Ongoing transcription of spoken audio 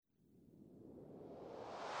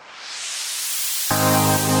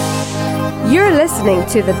You're listening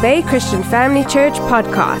to the Bay Christian Family Church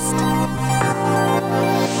podcast.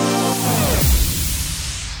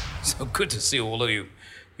 So good to see all of you.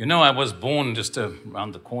 You know, I was born just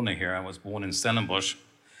around the corner here. I was born in Stellenbosch.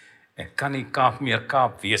 Ek kan nie Kaap meer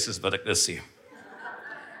Kaap wees as wat ek is hier.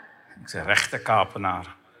 Ek's 'n regte Kaapenaar.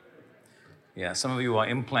 Yeah, some of you are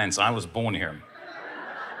implants. I was born here.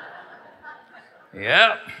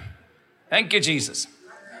 Yeah. Thank you, Jesus.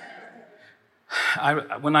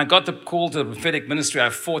 When I got the call to the prophetic ministry, I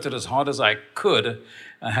fought it as hard as I could.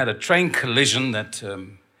 I had a train collision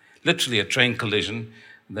literally a train collision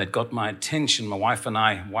that got my attention. My wife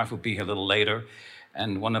will be here a little later,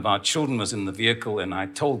 and one of our children was in the vehicle, and I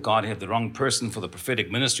told God he had the wrong person for the prophetic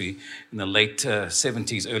ministry in the late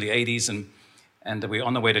 70s, early 80s, and we were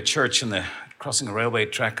on the way to church, and crossing a railway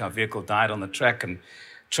track, our vehicle died on the track, and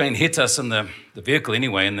train hit us in the vehicle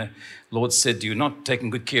anyway, and the Lord said, "You're not taking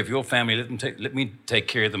good care of your family. Let me take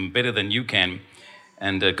care of them better than you can,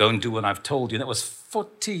 and go and do what I've told you." And that was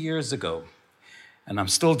 40 years ago, and I'm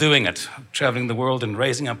still doing it, traveling the world and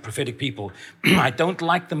raising up prophetic people. I don't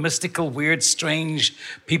like the mystical, weird, strange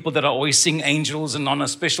people that are always seeing angels and on a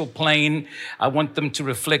special plane. I want them to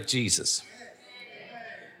reflect Jesus.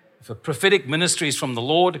 If a prophetic ministry is from the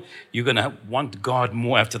Lord, you're going to want God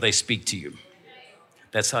more after they speak to you.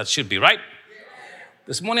 That's how it should be, right?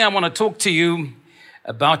 This morning I want to talk to you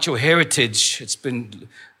about your heritage.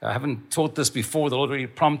 I haven't taught this before. The Lord really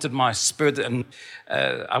prompted my spirit. And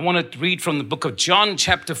I want to read from the book of John,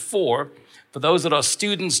 chapter 4. For those that are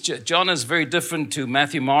students, John is very different to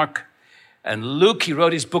Matthew, Mark, and Luke. He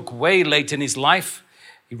wrote his book way late in his life.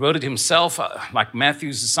 He wrote it himself, like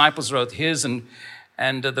Matthew's disciples wrote his.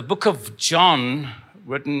 And the book of John,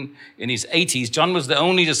 written in his 80s. John was the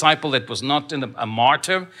only disciple that was not a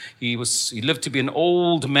martyr. He lived to be an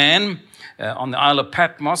old man on the Isle of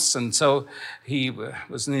Patmos, and so he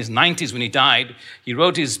was in his 90s when he died. He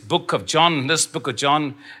wrote his book of John,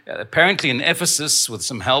 apparently in Ephesus with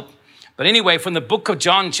some help. But anyway, from the book of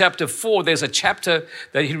John, chapter 4, there's a chapter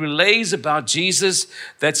that he relays about Jesus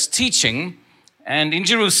that's teaching, and in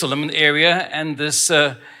Jerusalem area, and this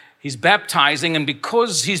he's baptizing, and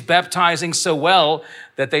because he's baptizing so well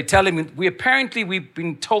that they tell him, we've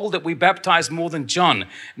been told that we baptize more than John.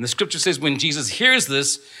 And the scripture says when Jesus hears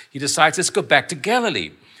this, he decides, let's go back to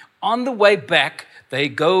Galilee. On the way back,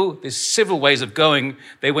 there's several ways of going.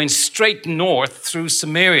 They went straight north through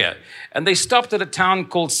Samaria, and they stopped at a town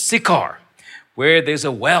called Sychar, where there's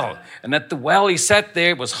a well. And at the well, he sat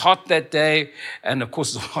there. It was hot that day. And of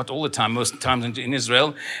course, it's hot all the time, most of the time in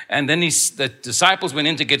Israel. And then the disciples went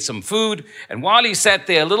in to get some food. And while he sat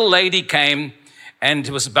there, a little lady came and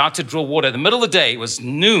was about to draw water. In the middle of the day, it was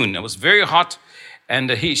noon. It was very hot. And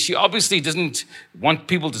she obviously doesn't want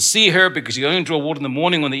people to see her because she only draw water in the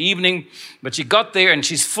morning or in the evening. But she got there and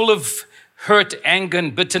she's full of hurt, anger,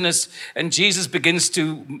 and bitterness. And Jesus begins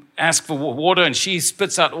to ask for water, and she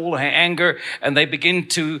spits out all her anger, and they begin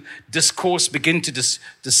to discuss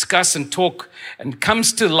and talk, and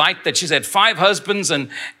comes to light that she's had 5 husbands, and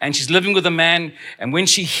she's living with a man. And when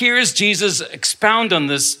she hears Jesus expound on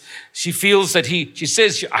this, she feels that she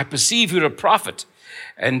says, "I perceive you're a prophet."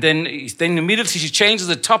 And then immediately she changes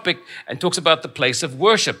the topic and talks about the place of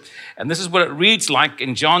worship. And this is what it reads like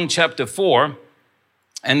in John chapter 4.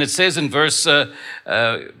 And it says in verse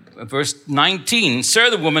 19, "Sir,"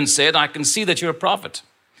 the woman said, "I can see that you're a prophet.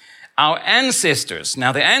 Our ancestors,"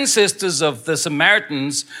 now the ancestors of the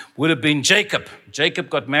Samaritans would have been Jacob.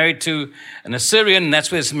 Jacob got married to an Assyrian, and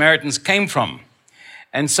that's where the Samaritans came from.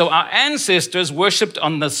 And so our ancestors worshipped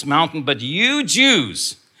on this mountain, but you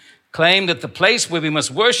Jews claim that the place where we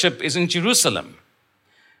must worship is in Jerusalem.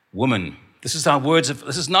 Woman, this is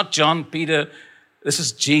this is not John, Peter, this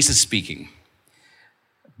is Jesus speaking.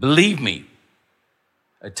 "Believe me,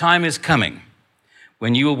 a time is coming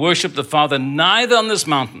when you will worship the Father neither on this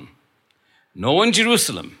mountain nor in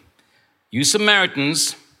Jerusalem. You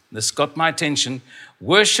Samaritans," this got my attention,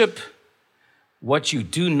 "worship what you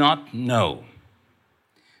do not know.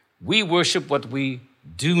 We worship what we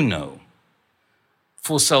do know,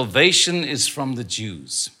 for salvation is from the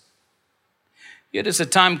Jews. Yet is a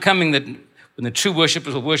time coming that when the true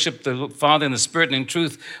worshipers will worship the Father in the Spirit and in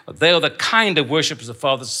truth, they are the kind of worshipers the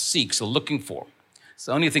Father seeks or looking for." It's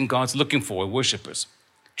the only thing God's looking for, worshipers,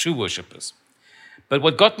 true worshipers. But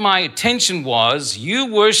what got my attention was, you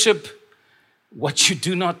worship what you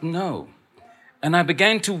do not know. And I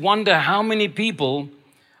began to wonder how many people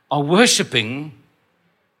are worshiping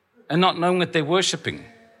and not knowing that they're worshiping.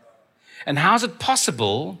 And how is it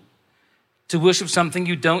possible to worship something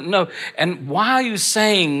you don't know? And why are you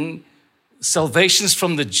saying salvation's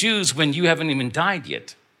from the Jews when you haven't even died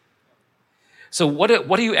yet? So what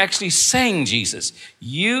are you actually saying, Jesus?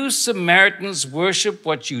 You Samaritans worship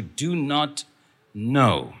what you do not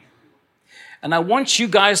know. And I want you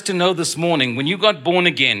guys to know this morning, when you got born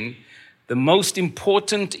again, the most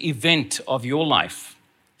important event of your life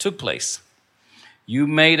took place. You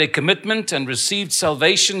made a commitment and received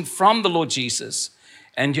salvation from the Lord Jesus,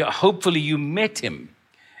 and hopefully you met him,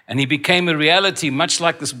 and he became a reality, much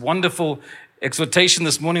like this wonderful exhortation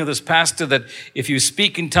this morning of this pastor, that if you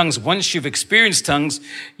speak in tongues, once you've experienced tongues,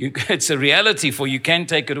 it's a reality for you, can't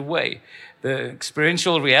take it away. The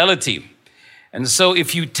experiential reality. And so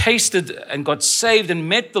if you tasted and got saved and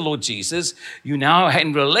met the Lord Jesus, you now are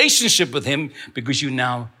in relationship with him because you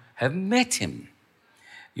now have met him.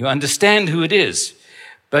 You understand who it is.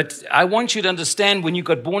 But I want you to understand, when you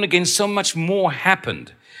got born again, so much more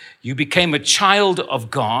happened. You became a child of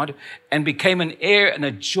God and became an heir and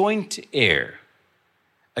a joint heir.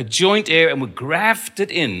 A joint heir, and were grafted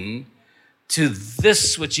in to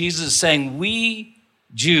this, what Jesus is saying, we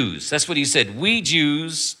Jews, that's what he said, we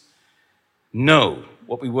Jews know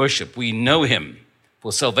what we worship. We know him,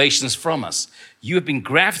 for salvation is from us. You have been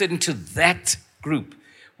grafted into that group.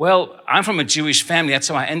 Well, I'm from a Jewish family. That's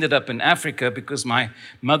how I ended up in Africa, because my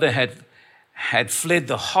mother had fled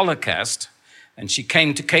the Holocaust, and she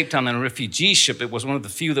came to Cape Town on a refugee ship. It was one of the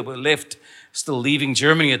few that were left still leaving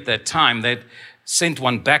Germany at that time. They'd sent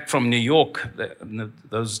one back from New York.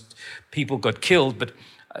 Those people got killed. But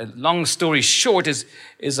long story short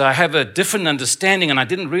is I have a different understanding, and I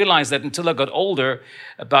didn't realize that until I got older,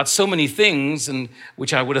 about so many things, and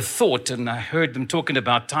which I would have thought. And I heard them talking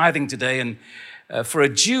about tithing today. And for a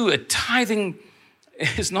Jew, a tithing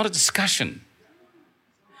is not a discussion.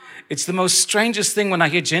 It's the most strangest thing when I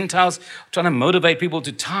hear Gentiles trying to motivate people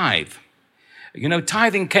to tithe. You know,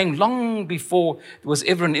 tithing came long before there was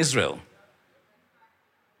ever in Israel.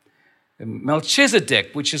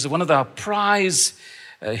 Melchizedek, which is one of our prize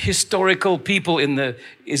historical people in the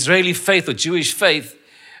Israeli faith or Jewish faith,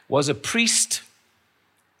 was a priest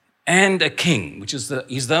and a king, he's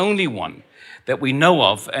the only one that we know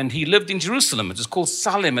of. And he lived in Jerusalem. It was called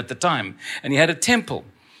Salem at the time. And he had a temple.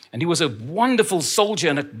 And he was a wonderful soldier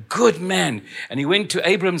and a good man. And he went to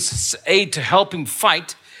Abram's aid to help him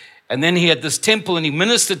fight. And then he had this temple, and he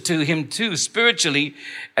ministered to him too, spiritually.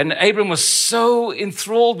 And Abram was so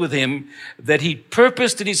enthralled with him that he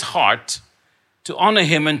purposed in his heart to honor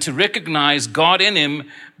him and to recognize God in him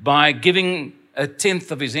by giving a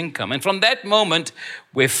tenth of his income. And from that moment,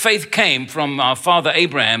 where faith came from our father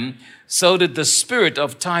Abraham, so did the spirit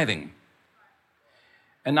of tithing.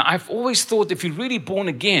 And I've always thought, if you're really born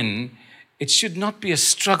again, it should not be a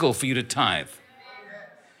struggle for you to tithe.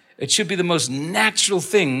 It should be the most natural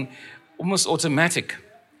thing, almost automatic.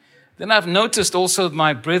 Then I've noticed also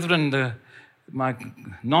my brethren, my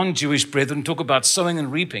non-Jewish brethren, talk about sowing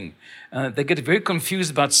and reaping. They get very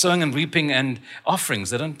confused about sowing and reaping and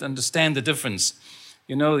offerings. They don't understand the difference.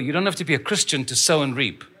 You know, you don't have to be a Christian to sow and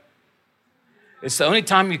reap. It's the only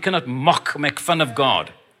time you cannot make fun of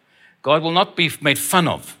God. God will not be made fun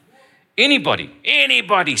of.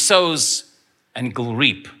 Anybody sows and will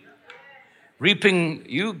reap. Reaping,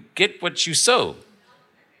 you get what you sow.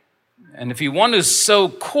 And if you want to sow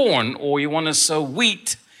corn or you want to sow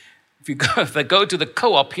wheat, if they go to the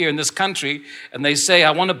co-op here in this country and they say,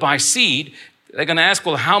 I want to buy seed, they're going to ask,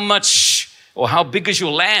 well, how much or how big is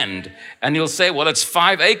your land? And you'll say, well, it's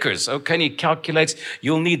 5 acres. Okay, and he calculates,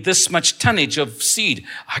 you'll need this much tonnage of seed.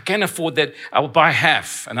 I can't afford that. I'll buy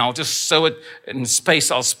half and I'll just sow it in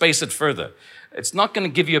space. I'll space it further. It's not going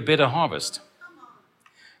to give you a better harvest.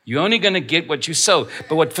 You're only going to get what you sow.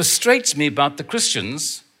 But what frustrates me about the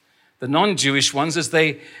Christians, the non-Jewish ones, is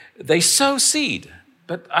they sow seed,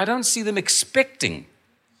 but I don't see them expecting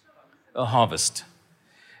a harvest.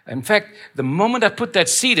 In fact, the moment I put that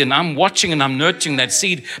seed in, I'm watching and I'm nurturing that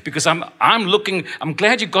seed, because I'm looking, I'm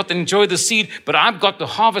glad you got to enjoy the seed, but I've got the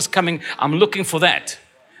harvest coming. I'm looking for that.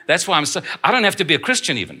 That's why I don't have to be a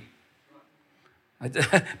Christian even.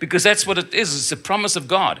 Because that's what it is. It's a promise of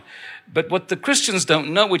God. But what the Christians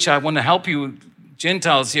don't know, which I want to help you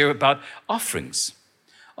Gentiles here about, offerings.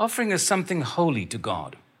 Offering is something holy to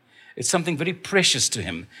God. It's something very precious to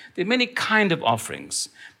him. There are many kinds of offerings.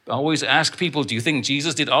 I always ask people, do you think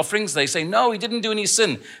Jesus did offerings? They say, no, he didn't do any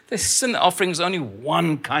sin. The sin offering is only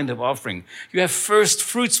one kind of offering. You have first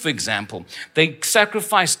fruits, for example. They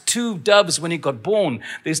sacrificed 2 doves when he got born.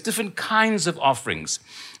 There's different kinds of offerings.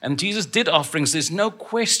 And Jesus did offerings, there's no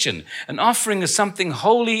question. An offering is something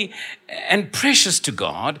holy and precious to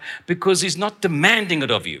God because he's not demanding it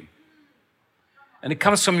of you. And it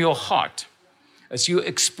comes from your heart as your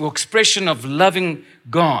expression of loving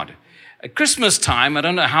God. At Christmas time, I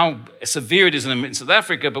don't know how severe it is in South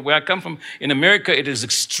Africa, but where I come from, in America, it is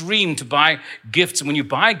extreme to buy gifts. And when you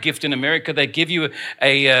buy a gift in America, they give you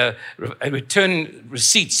a return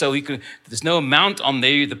receipt. So there's no amount on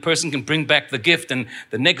there. The person can bring back the gift. And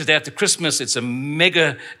the next day after Christmas, it's a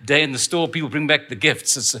mega day in the store. People bring back the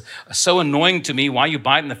gifts. It's so annoying to me. Why you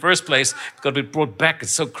buy it in the first place? It's got to be brought back.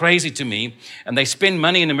 It's so crazy to me. And they spend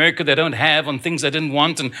money in America they don't have on things they didn't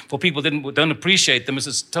want. And for people who don't appreciate them,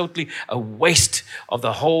 it's totally a waste of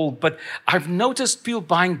the whole. But I've noticed people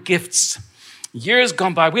buying gifts. Years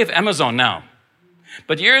gone by, we have Amazon now.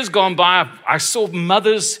 But years gone by, I saw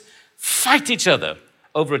mothers fight each other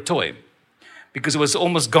over a toy because it was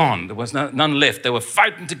almost gone. There was none left. They were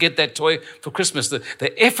fighting to get that toy for Christmas.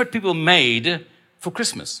 The effort people made for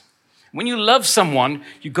Christmas. When you love someone,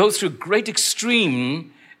 you go through a great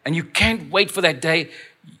extreme and you can't wait for that day.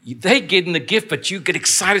 They get in the gift, but you get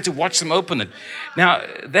excited to watch them open it. Now,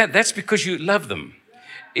 that's because you love them.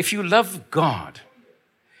 If you love God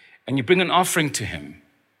and you bring an offering to him,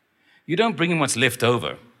 you don't bring him what's left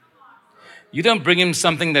over. You don't bring him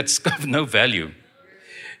something that's got no value.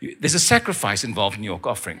 There's a sacrifice involved in your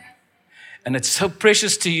offering. And it's so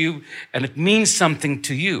precious to you, and it means something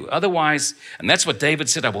to you. Otherwise, and that's what David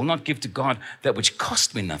said, I will not give to God that which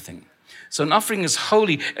cost me nothing. So an offering is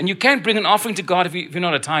holy, and you can't bring an offering to God if you're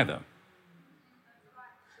not a tither.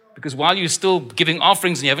 Because while you're still giving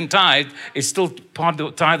offerings and you haven't tithed, it's still part of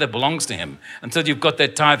the tithe that belongs to him until you've got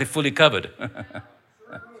that tithe fully covered.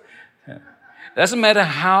 It doesn't matter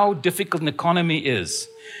how difficult an economy is,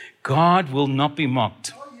 God will not be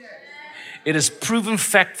mocked. It is proven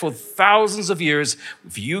fact for thousands of years.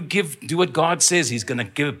 If you do what God says, he's going to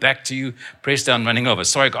give it back to you, pressed down, running over.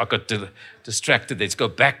 Sorry, I got distracted. Let's go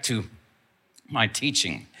back to my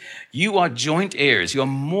teaching. You are joint heirs. You are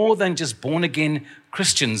more than just born-again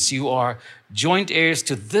Christians. You are joint heirs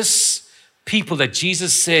to this people that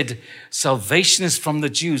Jesus said, salvation is from the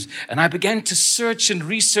Jews. And I began to search and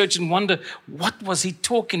research and wonder, what was he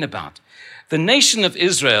talking about? The nation of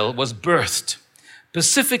Israel was birthed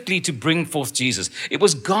specifically to bring forth Jesus. It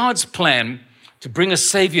was God's plan to bring a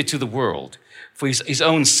savior to the world for his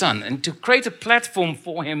own son. And to create a platform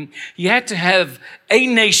for him, he had to have a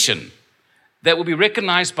nation that will be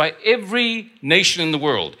recognized by every nation in the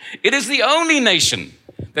world. It is the only nation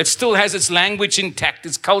that still has its language intact,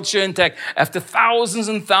 its culture intact. After thousands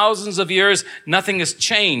and thousands of years, nothing has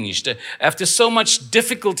changed. After so much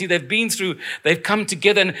difficulty they've been through, they've come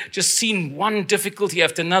together and just seen one difficulty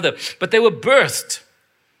after another. But they were birthed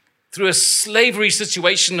through a slavery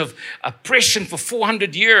situation of oppression for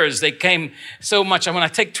 400 years. They came so much. And when I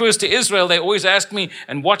take tours to Israel, they always ask me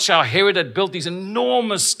and watch how Herod had built these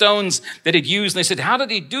enormous stones that he'd used. And they said, how did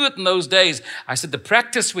he do it in those days? I said, the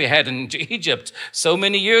practice we had in Egypt. So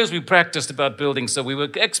many years we practiced about building. So we were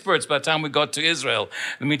experts by the time we got to Israel.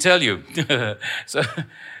 Let me tell you.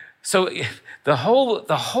 So the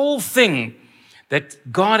whole thing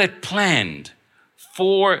that God had planned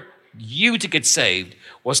for you to get saved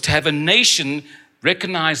was to have a nation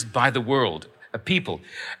recognized by the world, a people.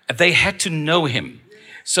 They had to know him.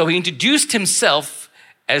 So he introduced himself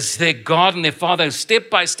as their God and their Father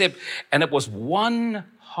step by step, and it was one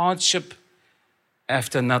hardship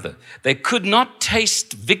after another. They could not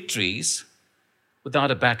taste victories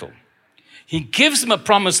without a battle. He gives them a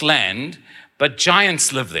promised land, but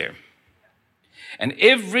giants live there. And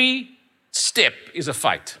every step is a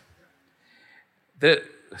fight. The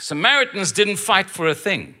Samaritans didn't fight for a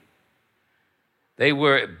thing. They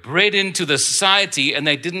were bred into the society and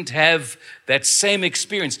they didn't have that same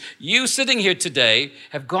experience. You sitting here today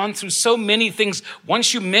have gone through so many things.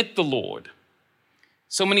 Once you met the Lord,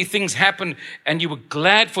 so many things happened and you were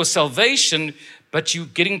glad for salvation, but you're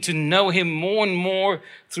getting to know him more and more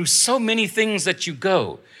through so many things that you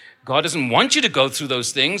go. God doesn't want you to go through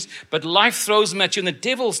those things, but life throws them at you and the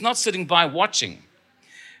devil's not sitting by watching.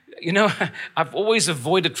 You know, I've always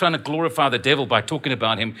avoided trying to glorify the devil by talking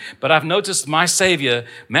about him, but I've noticed my Savior,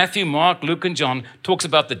 Matthew, Mark, Luke, and John, talks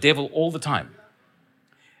about the devil all the time.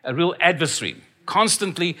 A real adversary.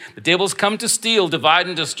 Constantly, the devil's come to steal, divide,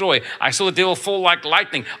 and destroy. I saw the devil fall like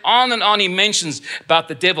lightning. On and on he mentions about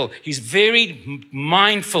the devil. He's very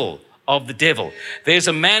mindful of the devil. There's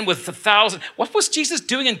a man with 1,000. What was Jesus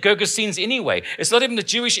doing in Gergesenes anyway? It's not even the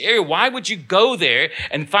Jewish area. Why would you go there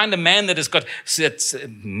and find a man that has got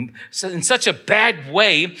in such a bad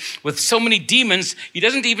way with so many demons? He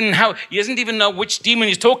doesn't even know which demon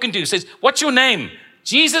he's talking to. He says, "What's your name?"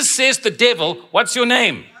 Jesus says to the devil, "What's your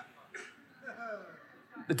name?"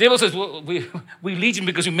 The devil says, "Well, we legion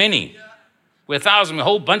because we're many. We're 1,000, we're a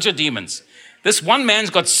whole bunch of demons." This one man's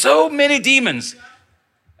got so many demons.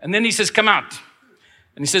 And then he says, "Come out."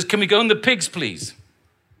 And he says, "Can we go in the pigs, please?"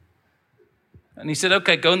 And he said,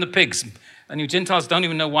 okay, go in the pigs. And you Gentiles don't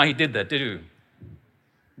even know why he did that, did you?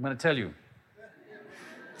 I'm going to tell you.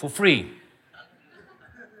 For free.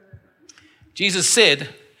 Jesus said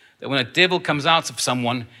that when a devil comes out of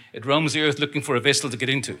someone, it roams the earth looking for a vessel to get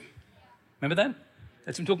into. Remember that?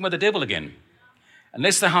 That's him talking about the devil again.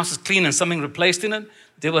 Unless the house is clean and something replaced in it,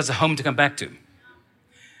 the devil has a home to come back to.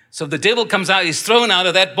 So if the devil comes out, he's thrown out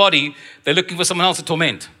of that body, they're looking for someone else to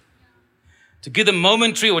torment. To give them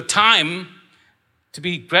momentary or time to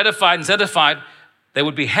be gratified and satisfied, they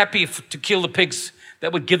would be happy to kill the pigs.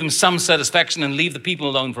 That would give them some satisfaction and leave the people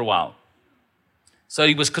alone for a while. So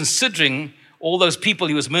he was considering all those people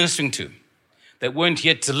he was ministering to that weren't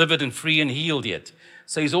yet delivered and free and healed yet.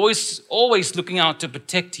 So he's always looking out to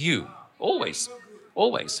protect you. Always.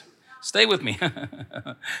 Stay with me.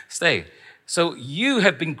 Stay. So you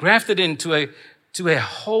have been grafted into a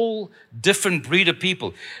whole different breed of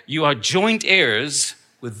people. You are joint heirs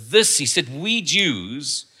with this. He said, we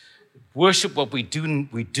Jews worship what we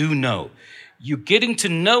do know. You're getting to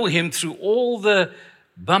know him through all the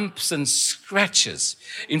bumps and scratches.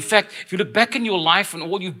 In fact, if you look back in your life and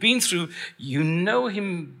all you've been through, you know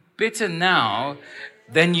him better now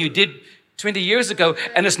than you did 20 years ago.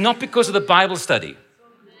 And it's not because of the Bible study.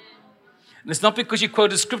 And it's not because you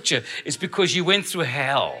quoted scripture. It's because you went through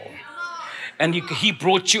hell. And he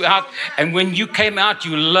brought you out. And when you came out,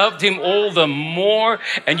 you loved him all the more.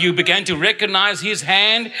 And you began to recognize his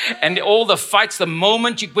hand. And all the fights, the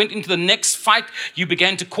moment you went into the next fight, you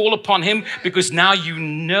began to call upon him because now you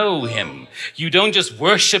know him. You don't just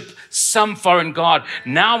worship some foreign God.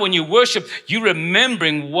 Now when you worship, you're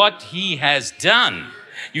remembering what he has done.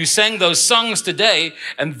 You sang those songs today,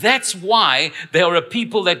 and that's why there are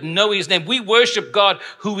people that know his name. We worship God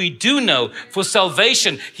who we do know for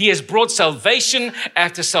salvation. He has brought salvation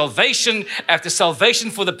after salvation after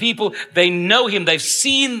salvation for the people. They know him. They've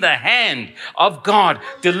seen the hand of God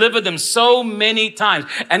deliver them so many times,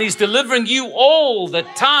 and he's delivering you all the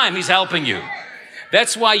time. He's helping you.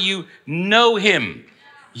 That's why you know him.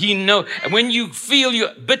 And when you feel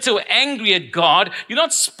you're bitter or angry at God, you're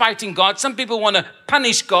not spiting God. Some people want to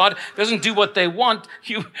punish God, doesn't do what they want.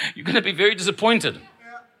 You're going to be very disappointed.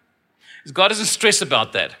 Because God doesn't stress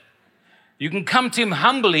about that. You can come to him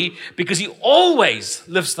humbly because he always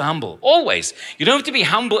lifts the humble. Always. You don't have to be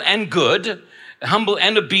humble and good, humble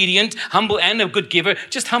and obedient, humble and a good giver.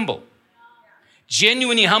 Just humble.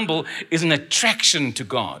 Genuinely humble is an attraction to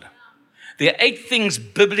God. There are 8 things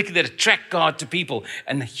biblically that attract God to people.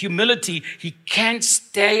 And humility, he can't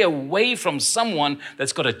stay away from someone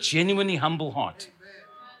that's got a genuinely humble heart.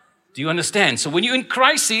 Do you understand? So when you're in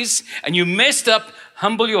crisis and you messed up,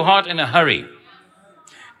 humble your heart in a hurry.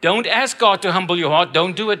 Don't ask God to humble your heart.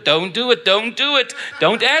 Don't do it. Don't do it. Don't do it.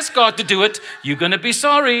 Don't ask God to do it. You're going to be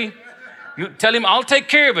sorry. You tell him, I'll take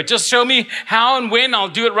care of it. Just show me how and when. I'll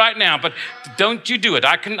do it right now. But don't you do it.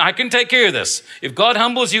 I can take care of this. If God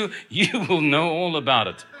humbles you, you will know all about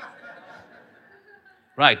it.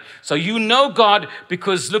 Right. So you know God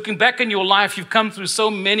because looking back in your life, you've come through so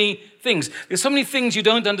many things. There's so many things you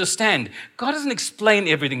don't understand. God doesn't explain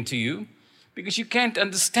everything to you because you can't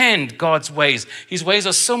understand God's ways. His ways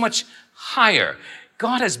are so much higher.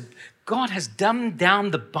 God has dumbed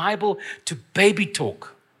down the Bible to baby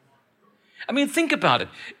talk. I mean, think about it.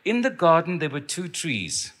 In the garden, there were 2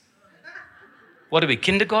 trees. What are we,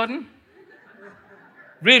 kindergarten?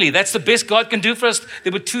 Really, that's the best God can do for us?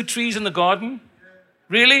 There were 2 trees in the garden?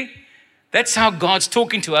 Really? That's how God's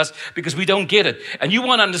talking to us because we don't get it. And you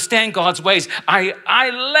want to understand God's ways. I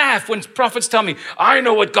laugh when prophets tell me, I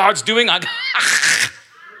know what God's doing.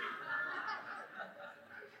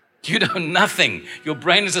 You know nothing. Your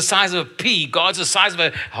brain is the size of a pea. God's the size of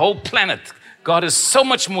a whole planet. God is so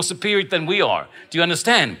much more superior than we are. Do you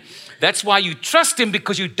understand? That's why you trust him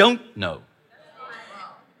because you don't know.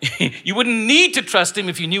 You wouldn't need to trust him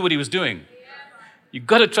if you knew what he was doing. You've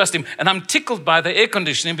got to trust him. And I'm tickled by the air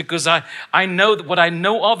conditioning because I know that what I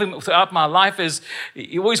know of him throughout my life is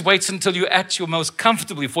he always waits until you're at your most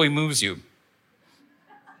comfortable before he moves you.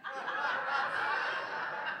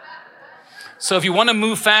 So if you want to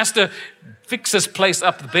move faster, fix this place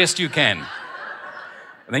up the best you can.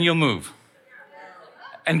 And then you'll move.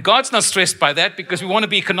 And God's not stressed by that because we want to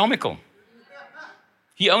be economical.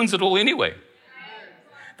 He owns it all anyway.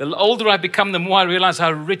 The older I become, the more I realize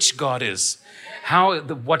how rich God is.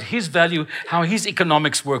 What his value, how his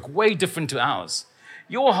economics work, way different to ours.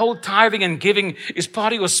 Your whole tithing and giving is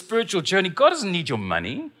part of your spiritual journey. God doesn't need your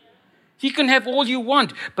money. He can have all you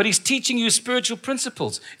want, but he's teaching you spiritual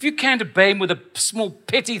principles. If you can't obey him with a small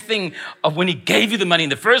petty thing of when he gave you the money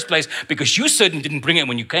in the first place, because you certainly didn't bring it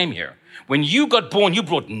when you came here. When you got born, you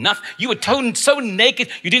brought nothing. You were so naked,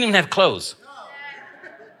 you didn't even have clothes.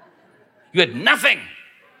 You had nothing.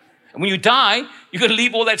 And when you die, you're going to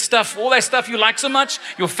leave all that stuff you like so much,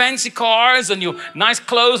 your fancy cars and your nice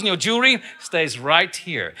clothes and your jewelry stays right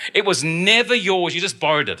here. It was never yours. You just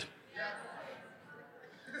borrowed it.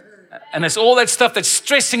 And it's all that stuff that's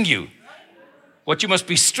stressing you. What you must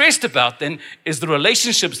be stressed about then is the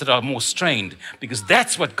relationships that are more strained, because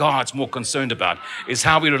that's what God's more concerned about, is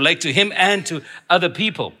how we relate to him and to other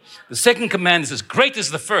people. The second command is as great as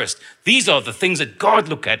the first. These are the things that God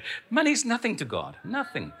look at. Money's nothing to God,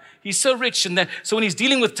 nothing. He's so rich in that. So when he's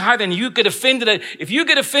dealing with tithing, you get offended. If you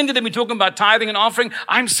get offended and we're talking about tithing and offering,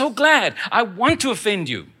 I'm so glad. I want to offend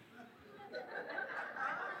you.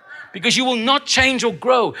 Because you will not change or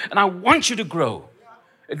grow, and I want you to grow.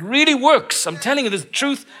 It really works. I'm telling you the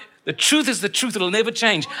truth. The truth is the truth. It'll never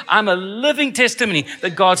change. I'm a living testimony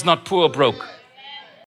that God's not poor or broke.